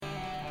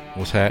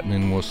What's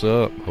happening? What's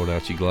up? Hold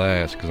out your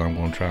glass, because I'm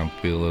going to try and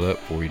fill it up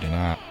for you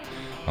tonight.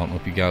 I don't know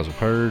if you guys have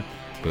heard,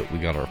 but we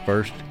got our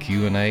first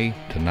Q&A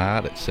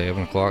tonight at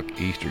 7 o'clock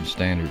Eastern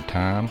Standard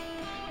Time.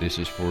 This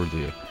is for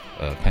the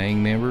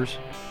paying members.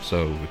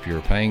 So if you're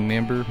a paying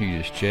member, you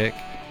just check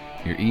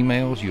your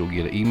emails. You'll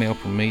get an email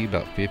from me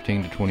about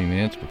 15 to 20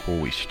 minutes before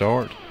we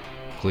start.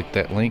 Click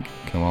that link,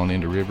 come on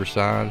into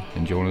Riverside,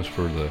 and join us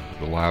for the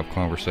live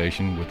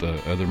conversation with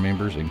other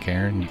members and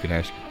Karen. You can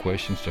ask your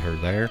questions to her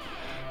there.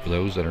 For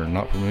those that are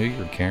not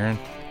familiar, Karen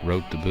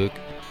wrote the book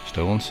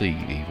Stolen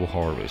Seed, Evil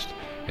Harvest,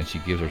 and she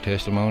gives her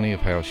testimony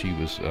of how she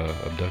was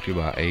abducted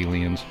by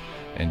aliens,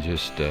 and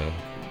just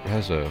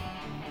has a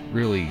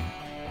really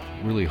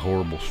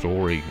horrible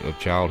story of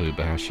childhood,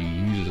 but how she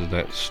uses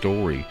that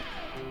story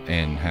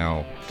and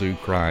how through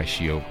Christ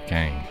she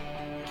overcame.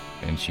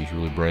 And she's a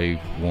really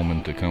brave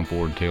woman to come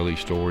forward and tell these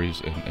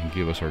stories and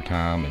give us her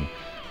time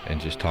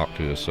and just talk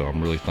to us. So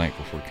I'm really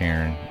thankful for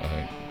Karen.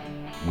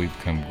 We've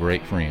become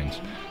great friends.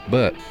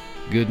 But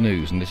good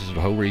news, and this is the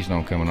whole reason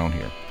I'm coming on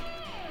here.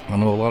 I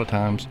know a lot of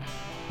times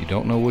you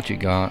don't know what you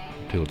got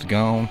until it's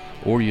gone,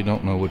 or you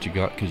don't know what you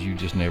got because you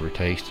just never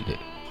tasted it.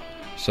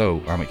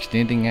 So I'm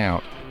extending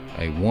out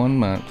a 1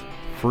 month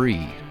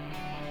free,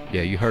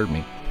 yeah, you heard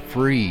me,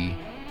 free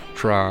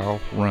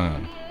trial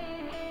run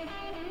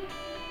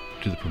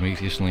to the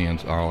Prometheus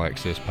Lens All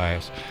Access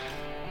Pass.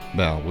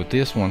 Now with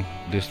this one,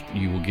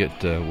 you will get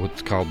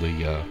what's called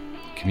the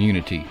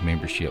community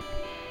membership.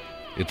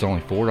 It's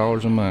only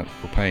 $4 a month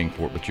for paying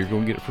for it, but you're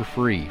going to get it for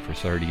free for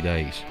 30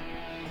 days.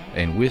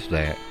 And with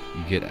that,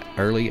 you get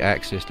early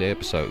access to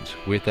episodes.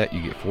 With that,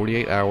 you get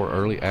 48-hour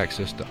early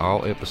access to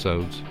all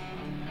episodes.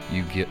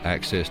 You get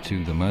access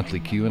to the monthly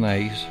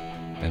Q&As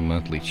and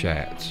monthly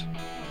chats.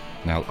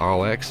 Now,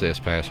 all access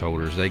pass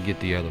holders, they get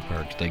the other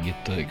perks. They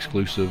get the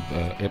exclusive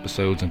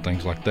episodes and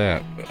things like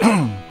that.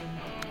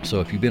 So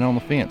if you've been on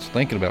the fence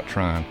thinking about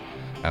trying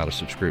out a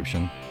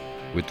subscription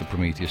with the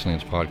Prometheus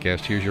Lens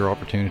podcast, here's your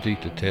opportunity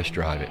to test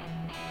drive it.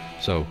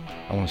 So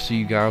I want to see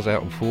you guys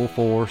out in full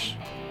force.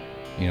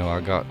 You know, I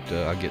got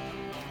 200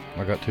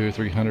 or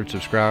 300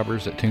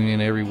 subscribers that tune in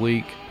every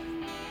week.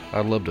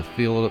 I'd love to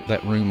fill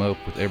that room up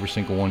with every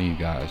single one of you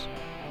guys.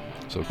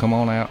 So come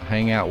on out,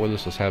 hang out with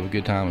us. Let's have a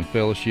good time in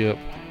fellowship,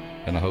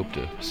 and I hope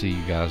to see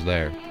you guys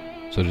there.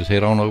 So just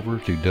head on over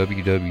to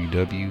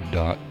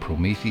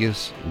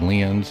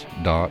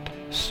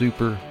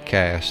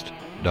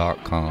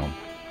www.prometheuslens.supercast.com.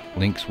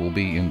 Links will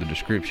be in the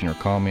description or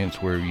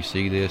comments wherever you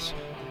see this.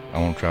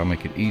 I want to try to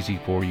make it easy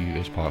for you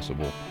as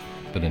possible.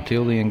 But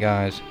until then,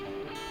 guys,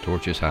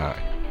 torch is high.